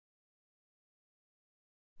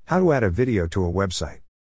How to add a video to a website.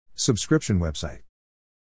 Subscription website.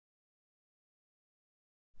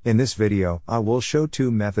 In this video, I will show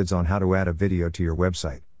 2 methods on how to add a video to your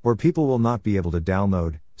website, where people will not be able to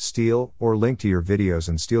download, steal, or link to your videos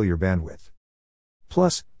and steal your bandwidth.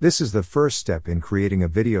 Plus, this is the first step in creating a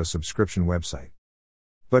video subscription website.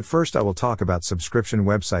 But first I will talk about Subscription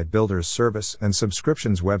Website Builder's service and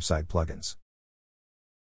subscriptions website plugins.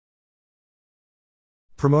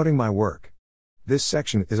 Promoting my work. This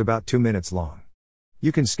section is about 2 minutes long.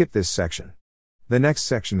 You can skip this section. The next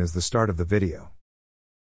section is the start of the video.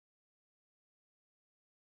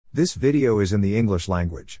 This video is in the English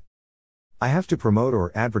language. I have to promote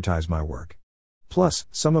or advertise my work. Plus,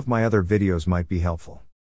 some of my other videos might be helpful.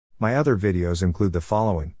 My other videos include the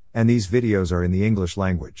following, and these videos are in the English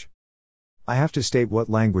language. I have to state what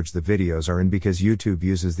language the videos are in because YouTube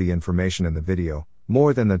uses the information in the video,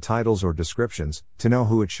 more than the titles or descriptions, to know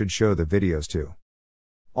who it should show the videos to.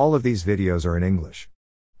 All of these videos are in English.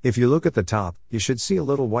 If you look at the top, you should see a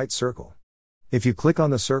little white circle. If you click on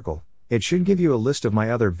the circle, it should give you a list of my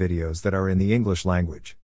other videos that are in the English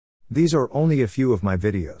language. These are only a few of my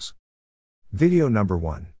videos. Video number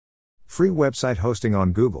 1. Free website hosting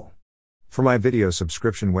on Google. For my video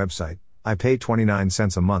subscription website, I pay 29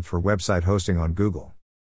 cents a month for website hosting on Google.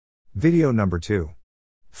 Video number 2.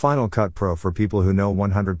 Final Cut Pro for people who know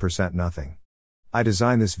 100% nothing. I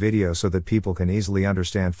designed this video so that people can easily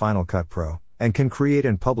understand Final Cut Pro, and can create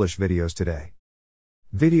and publish videos today.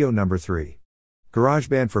 Video number 3.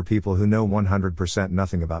 GarageBand for people who know 100%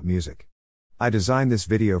 nothing about music. I designed this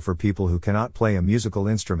video for people who cannot play a musical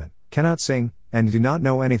instrument, cannot sing, and do not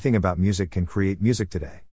know anything about music can create music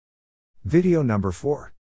today. Video number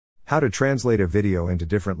 4. How to translate a video into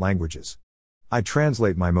different languages. I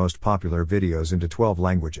translate my most popular videos into 12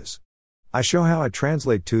 languages. I show how I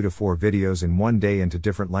translate 2 to 4 videos in one day into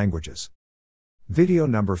different languages. Video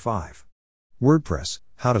number 5. WordPress,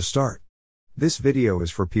 how to start. This video is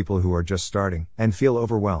for people who are just starting and feel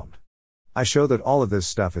overwhelmed. I show that all of this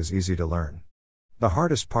stuff is easy to learn. The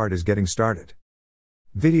hardest part is getting started.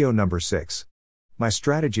 Video number 6. My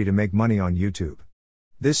strategy to make money on YouTube.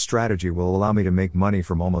 This strategy will allow me to make money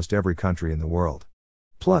from almost every country in the world.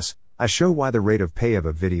 Plus, I show why the rate of pay of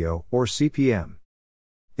a video, or CPM,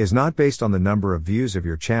 is not based on the number of views of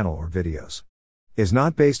your channel or videos. Is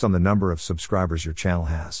not based on the number of subscribers your channel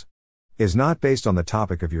has. Is not based on the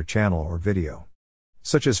topic of your channel or video,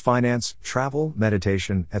 such as finance, travel,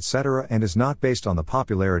 meditation, etc., and is not based on the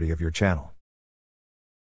popularity of your channel.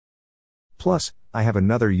 Plus, I have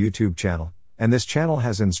another YouTube channel, and this channel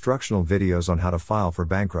has instructional videos on how to file for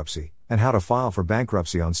bankruptcy, and how to file for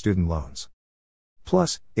bankruptcy on student loans.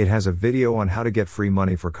 Plus, it has a video on how to get free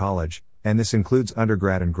money for college, and this includes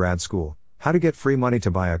undergrad and grad school, how to get free money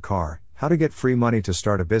to buy a car, how to get free money to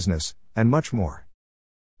start a business, and much more.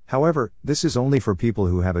 However, this is only for people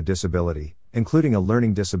who have a disability, including a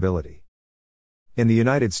learning disability. In the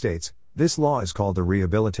United States, this law is called the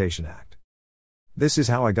Rehabilitation Act. This is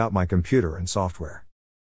how I got my computer and software.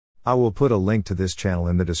 I will put a link to this channel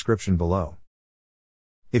in the description below.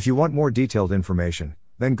 If you want more detailed information,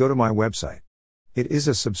 then go to my website. It is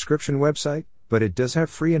a subscription website, but it does have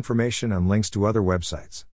free information and links to other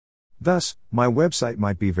websites. Thus, my website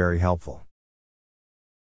might be very helpful.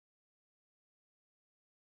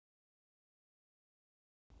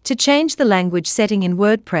 To change the language setting in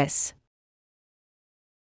WordPress,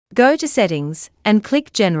 go to Settings, and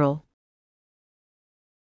click General.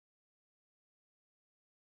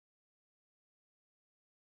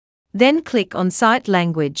 Then click on Site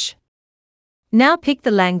Language. Now pick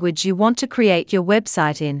the language you want to create your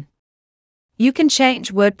website in. You can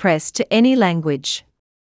change WordPress to any language,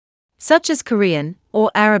 such as Korean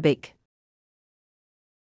or Arabic.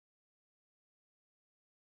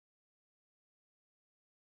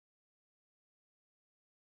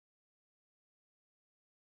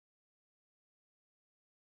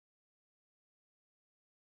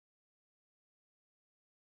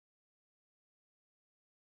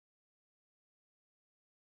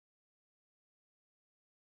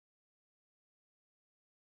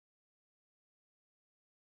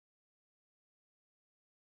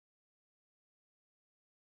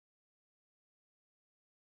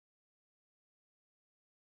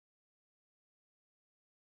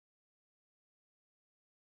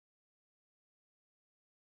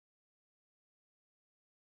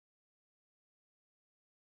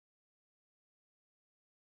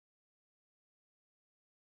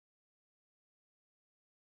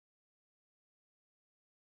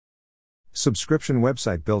 Subscription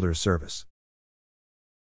Website Builder's service.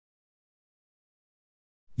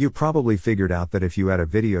 You probably figured out that if you add a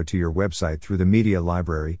video to your website through the media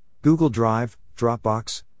library, Google Drive,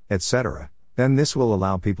 Dropbox, etc., then this will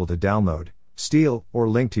allow people to download, steal, or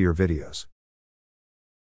link to your videos.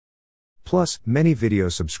 Plus, many video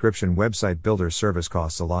subscription website builder service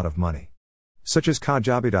costs a lot of money. Such as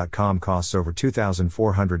Kajabi.com costs over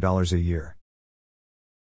 $2,400 a year.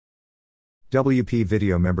 WP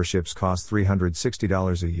Video memberships cost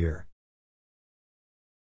 $360 a year.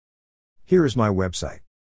 Here is my website.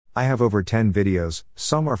 I have over 10 videos,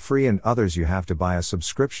 some are free and others you have to buy a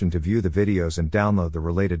subscription to view the videos and download the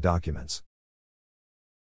related documents.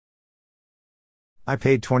 I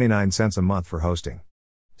paid 29 cents a month for hosting,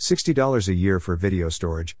 $60 a year for video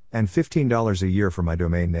storage, and $15 a year for my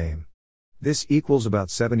domain name. This equals about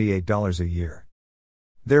 $78 a year.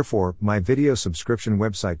 Therefore, my video subscription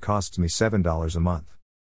website costs me $7 a month.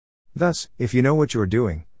 Thus, if you know what you're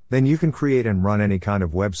doing, then you can create and run any kind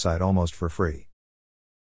of website almost for free.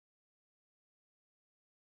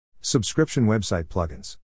 Subscription website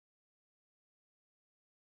plugins.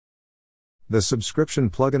 The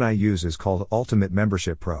subscription plugin I use is called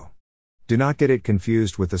Elementor Pro. Do not get it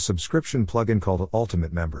confused with the subscription plugin called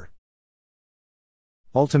Ultimate Member.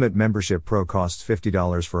 Elementor Pro costs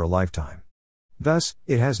 $50 for a lifetime. Thus,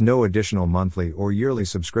 it has no additional monthly or yearly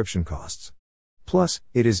subscription costs. Plus,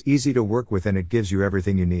 it is easy to work with and it gives you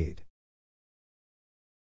everything you need.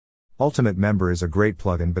 Ultimate Member is a great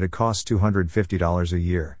plugin, but it costs $250 a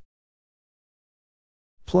year.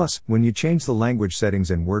 Plus, when you change the language settings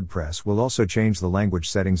in WordPress, we'll also change the language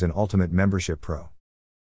settings in Elementor Pro.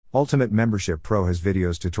 Elementor Pro has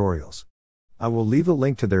videos tutorials. I will leave a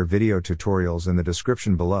link to their video tutorials in the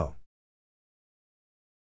description below.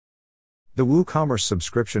 The WooCommerce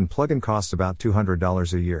subscription plugin costs about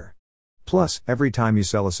 $200 a year. Plus, every time you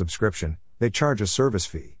sell a subscription, they charge a service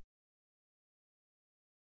fee.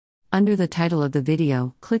 Under the title of the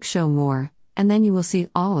video, click Show More, and then you will see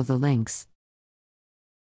all of the links.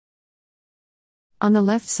 On the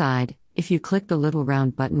left side, if you click the little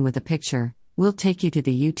round button with a picture, we'll take you to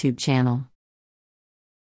the YouTube channel.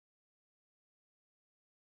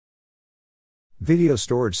 Video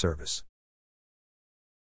storage service.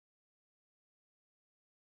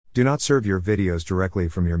 Do not serve your videos directly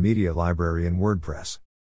from your media library in WordPress.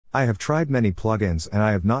 I have tried many plugins and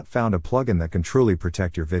I have not found a plugin that can truly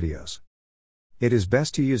protect your videos. It is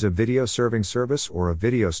best to use a video serving service or a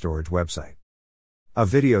video storage website. A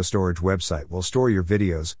video storage website will store your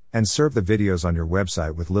videos and serve the videos on your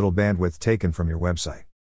website with little bandwidth taken from your website.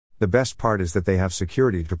 The best part is that they have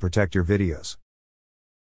security to protect your videos.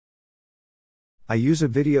 I use a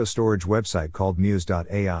video storage website called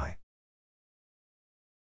Muse.ai.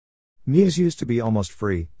 Muse used to be almost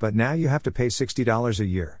free, but now you have to pay $60 a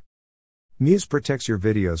year. Muse protects your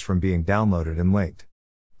videos from being downloaded and linked.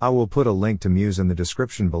 I will put a link to Muse in the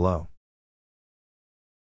description below.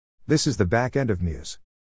 This is the back end of Muse.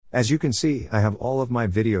 As you can see, I have all of my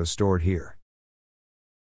videos stored here.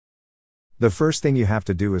 The first thing you have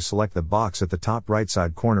to do is select the box at the top right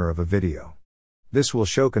side corner of a video. This will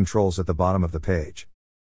show controls at the bottom of the page.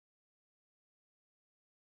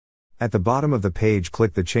 At the bottom of the page,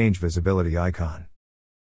 click the Change Visibility icon.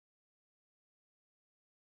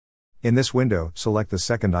 In this window, select the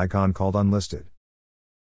second icon called Unlisted.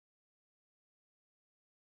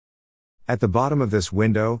 At the bottom of this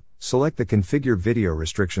window, select the Configure Video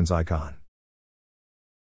Restrictions icon.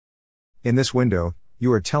 In this window,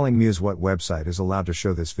 you are telling Muse what website is allowed to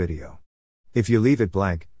show this video. If you leave it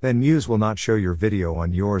blank, then Muse will not show your video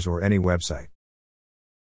on yours or any website.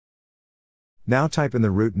 Now type in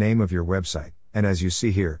the root name of your website, and as you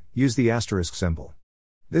see here, use the asterisk symbol.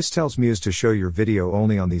 This tells Muse to show your video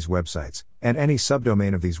only on these websites, and any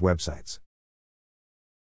subdomain of these websites.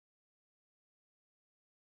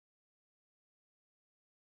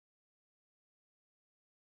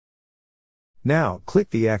 Now,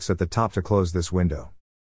 click the X at the top to close this window.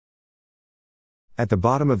 At the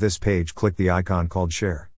bottom of this page, click the icon called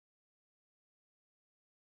Share.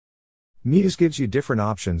 Muse gives you different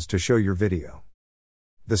options to show your video.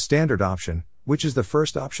 The standard option, which is the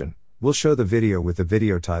first option, will show the video with the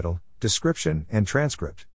video title, description, and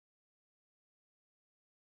transcript.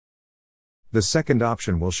 The second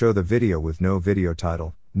option will show the video with no video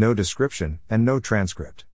title, no description, and no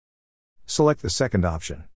transcript. Select the second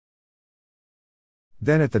option.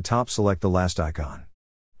 Then at the top, select the last icon.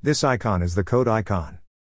 This icon is the code icon.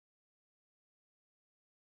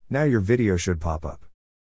 Now your video should pop up.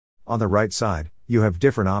 On the right side, you have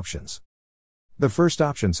different options. The first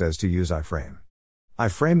option says to use iframe.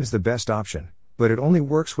 Iframe is the best option, but it only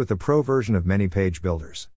works with the Pro version of many page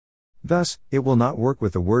builders. Thus, it will not work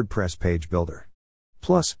with the WordPress page builder.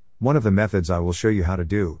 Plus, one of the methods I will show you how to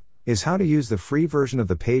do is how to use the free version of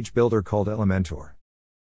the page builder called Elementor.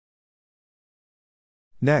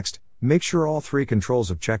 Next, make sure all three controls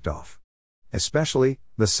have checked off. Especially,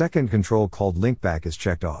 the second control called linkback is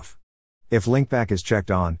checked off. If linkback is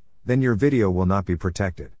checked on, then your video will not be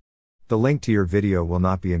protected. The link to your video will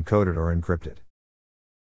not be encoded or encrypted.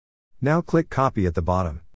 Now click copy at the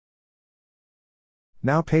bottom.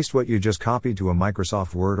 Now paste what you just copied to a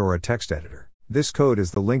Microsoft Word or a text editor. This code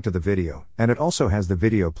is the link to the video, and it also has the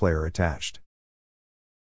video player attached.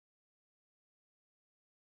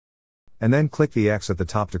 And then click the X at the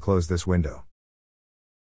top to close this window.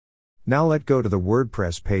 Now let's go to the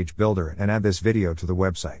WordPress page builder and add this video to the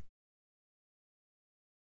website.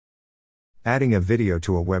 Adding a video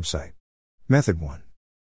to a website. Method 1.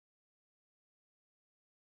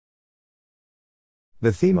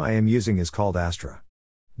 The theme I am using is called Astra.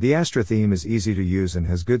 The Astra theme is easy to use and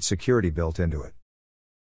has good security built into it.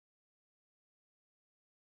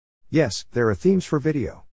 Yes, there are themes for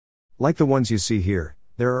video. Like the ones you see here,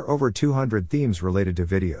 there are over 200 themes related to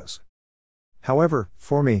videos. However,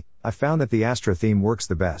 for me, I found that the Astra theme works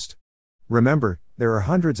the best. Remember, there are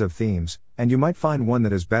hundreds of themes, and you might find one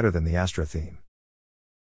that is better than the Astra theme.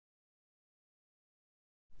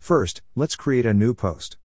 First, let's create a new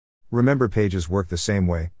post. Remember, pages work the same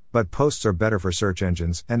way, but posts are better for search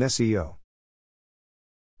engines and SEO.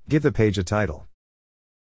 Give the page a title.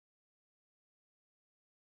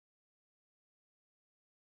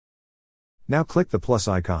 Now click the plus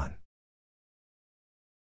icon.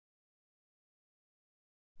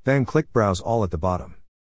 Then click Browse All at the bottom.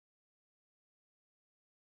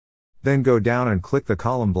 Then go down and click the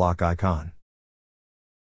column block icon.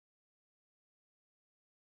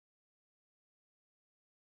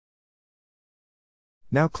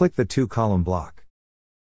 Now click the 2-column block.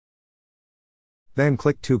 Then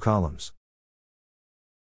click 2 columns.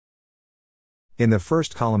 In the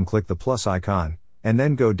first column click the plus icon, and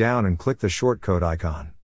then go down and click the short code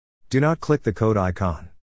icon. Do not click the code icon.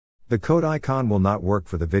 The code icon will not work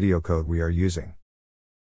for the video code we are using.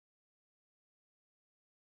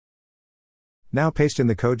 Now paste in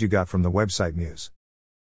the code you got from the website Muse.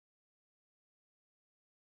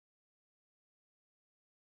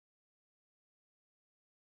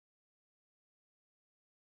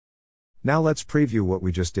 Now let's preview what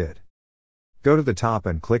we just did. Go to the top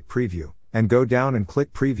and click Preview, and go down and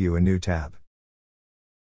click Preview in New tab.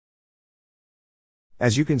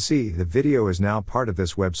 As you can see, the video is now part of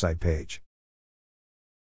this website page.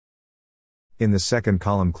 In the second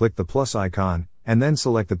column click the plus icon, and then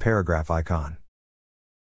select the paragraph icon.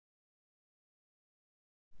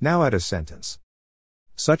 Now add a sentence.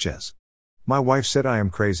 Such as, "My wife said I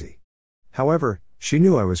am crazy. However, she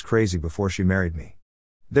knew I was crazy before she married me.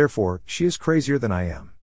 Therefore, she is crazier than I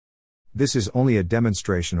am." This is only a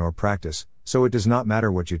demonstration or practice, so it does not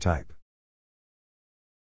matter what you type.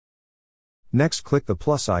 Next click the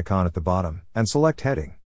plus icon at the bottom, and select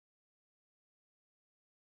Heading.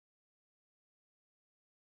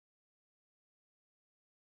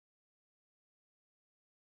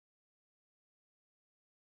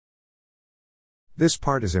 This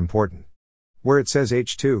part is important. Where it says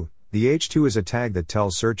H2, the H2 is a tag that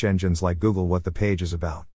tells search engines like Google what the page is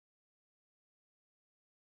about.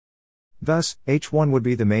 Thus, H1 would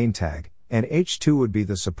be the main tag, and H2 would be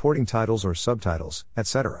the supporting titles or subtitles,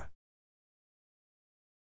 etc.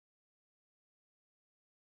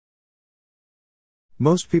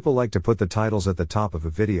 Most people like to put the titles at the top of a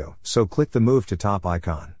video, so click the Move to Top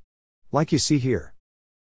icon. Like you see here.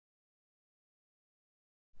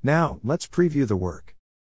 Now, let's preview the work.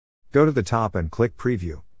 Go to the top and click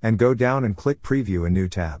Preview, and go down and click Preview in New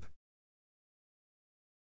tab.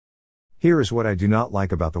 Here is what I do not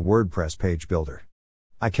like about the WordPress page builder.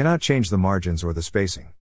 I cannot change the margins or the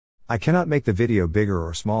spacing. I cannot make the video bigger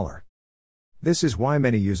or smaller. This is why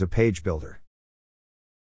many use a page builder.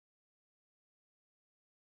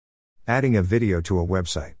 Adding a video to a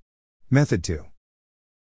website. Method 2.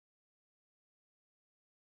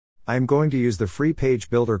 I am going to use the free page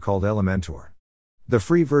builder called Elementor. The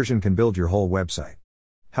free version can build your whole website.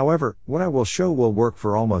 However, what I will show will work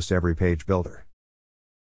for almost every page builder.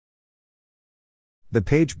 The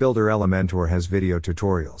page builder Elementor has video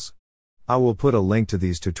tutorials. I will put a link to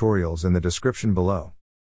these tutorials in the description below.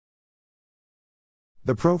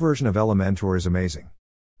 The Pro version of Elementor is amazing.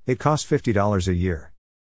 It costs $50 a year.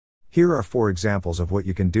 Here are 4 examples of what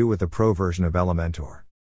you can do with the Pro version of Elementor.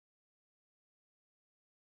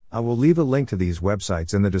 I will leave a link to these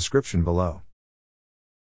websites in the description below.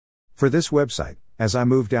 For this website, as I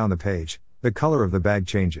move down the page, the color of the bag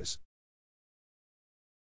changes.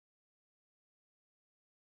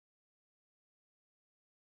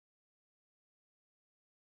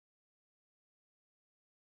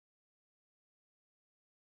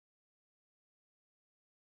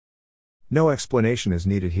 No explanation is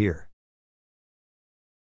needed here.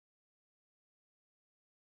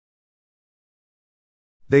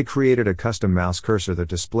 They created a custom mouse cursor that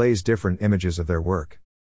displays different images of their work.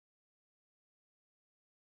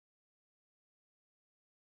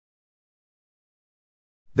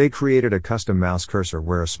 They created a custom mouse cursor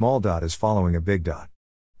where a small dot is following a big dot.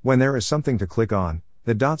 When there is something to click on,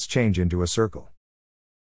 the dots change into a circle.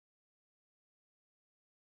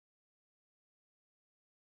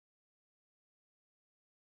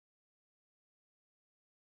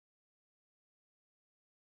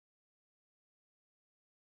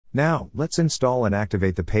 Now, let's install and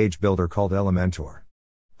activate the page builder called Elementor.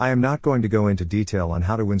 I am not going to go into detail on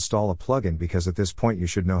how to install a plugin because at this point you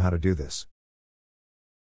should know how to do this.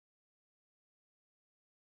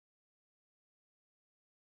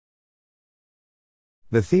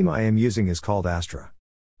 The theme I am using is called Astra.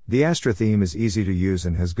 The Astra theme is easy to use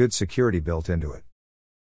and has good security built into it.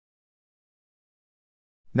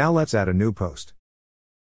 Now let's add a new post.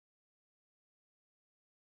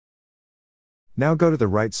 Now go to the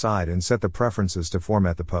right side and set the preferences to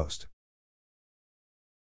format the post.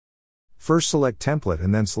 First select Template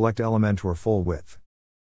and then select Elementor Full Width.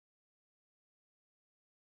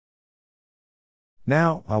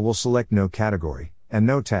 Now, I will select No Category, and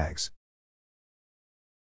No Tags.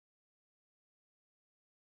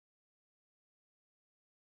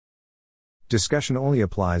 Discussion only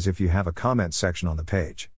applies if you have a comment section on the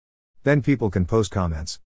page. Then people can post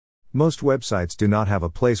comments. Most websites do not have a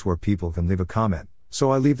place where people can leave a comment,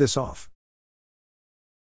 so I leave this off.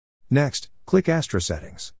 Next, click Astra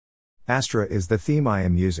Settings. Astra is the theme I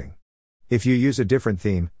am using. If you use a different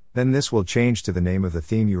theme, then this will change to the name of the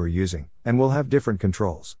theme you are using, and will have different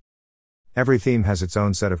controls. Every theme has its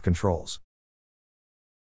own set of controls.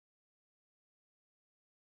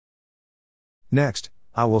 Next,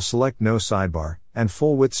 I will select No Sidebar, and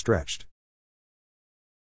Full Width Stretched.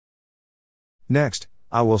 Next,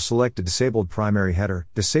 I will select a disabled primary header,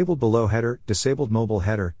 disabled below header, disabled mobile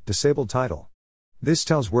header, disabled title. This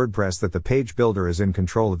tells WordPress that the page builder is in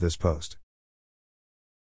control of this post.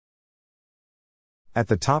 At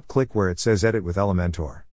the top, click where it says Edit with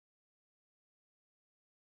Elementor.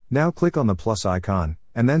 Now click on the plus icon,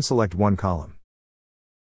 and then select one column.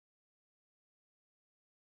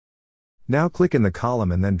 Now click in the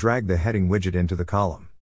column and then drag the heading widget into the column.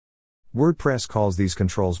 WordPress calls these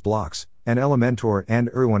controls blocks, and Elementor and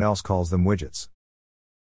everyone else calls them widgets.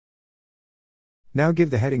 Now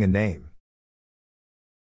give the heading a name.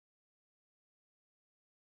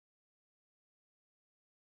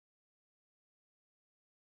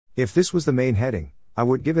 If this was the main heading, I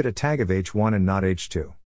would give it a tag of H1 and not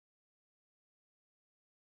H2.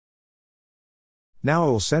 Now I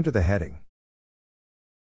will center the heading.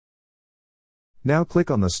 Now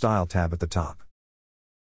click on the Style tab at the top.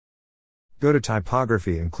 Go to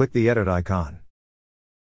Typography and click the Edit icon.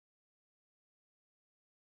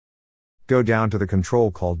 Go down to the control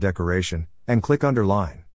called Decoration, and click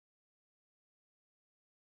Underline.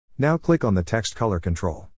 Now click on the Text Color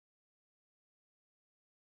control.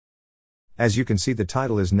 As you can see, the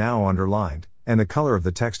title is now underlined, and the color of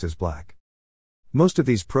the text is black. Most of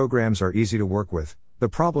these programs are easy to work with, the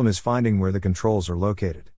problem is finding where the controls are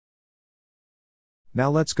located. Now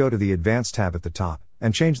let's go to the Advanced tab at the top,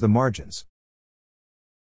 and change the margins.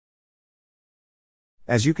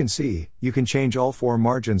 As you can see, you can change all 4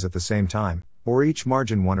 margins at the same time, or each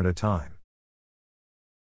margin one at a time.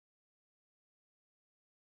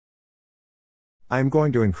 I am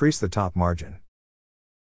going to increase the top margin.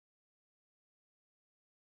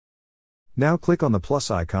 Now click on the plus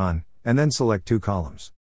icon, and then select 2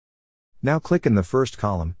 columns. Now click in the first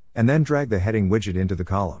column, and then drag the heading widget into the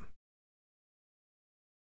column.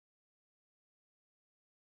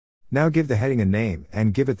 Now give the heading a name,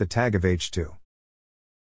 and give it the tag of H2.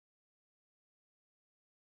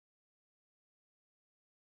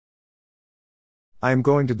 I am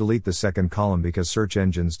going to delete the second column because search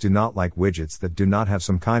engines do not like widgets that do not have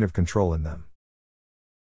some kind of control in them.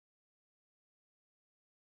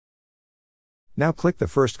 Now click the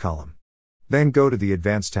first column. Then go to the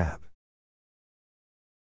Advanced tab.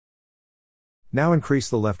 Now increase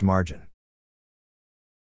the left margin.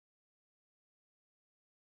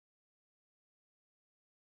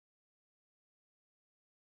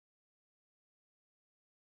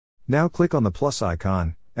 Now click on the plus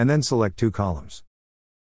icon, and then select 2 columns.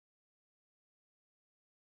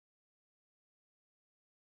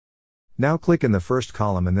 Now click in the first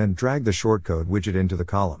column and then drag the shortcode widget into the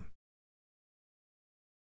column.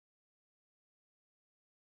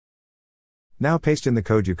 Now paste in the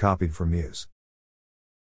code you copied from Muse.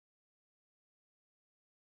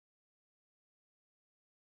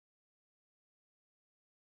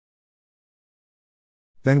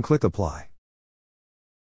 Then click Apply.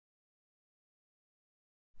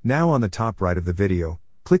 Now on the top right of the video,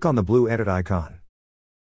 click on the blue edit icon.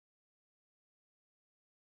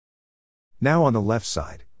 Now on the left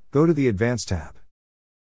side, go to the Advanced tab.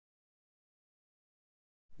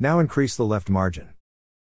 Now increase the left margin.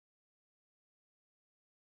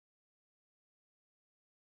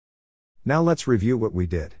 Now let's review what we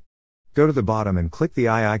did. Go to the bottom and click the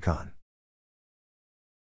eye icon.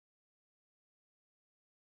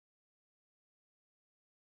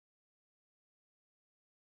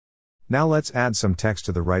 Now let's add some text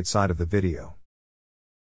to the right side of the video.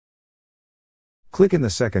 Click in the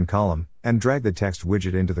second column, and drag the text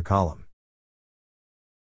widget into the column.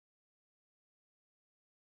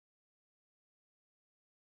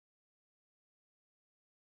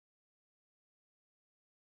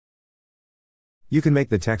 You can make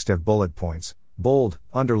the text have bullet points, bold,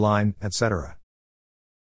 underline, etc.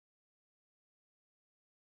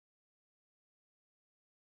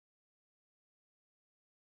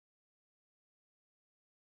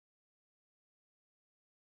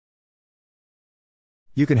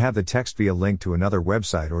 You can have the text be a link to another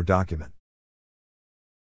website or document.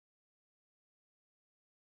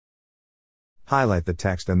 Highlight the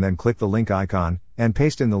text and then click the link icon, and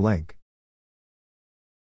paste in the link.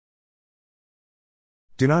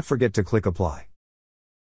 Do not forget to click Apply.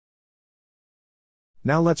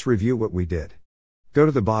 Now let's review what we did. Go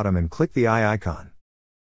to the bottom and click the eye icon.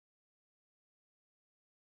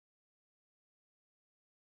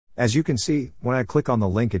 As you can see, when I click on the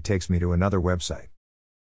link it takes me to another website.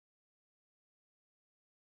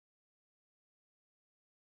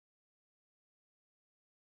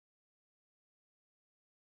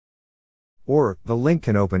 Or, the link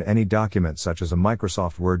can open any document such as a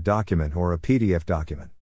Microsoft Word document or a PDF document.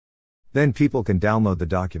 Then people can download the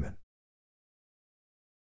document.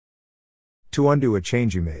 To undo a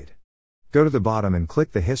change you made, go to the bottom and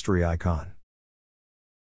click the history icon.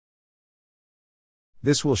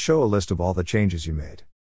 This will show a list of all the changes you made.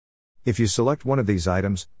 If you select one of these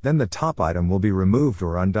items, then the top item will be removed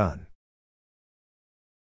or undone.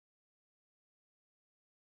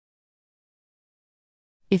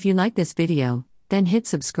 If you like this video, then hit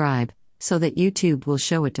subscribe, so that YouTube will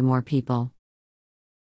show it to more people.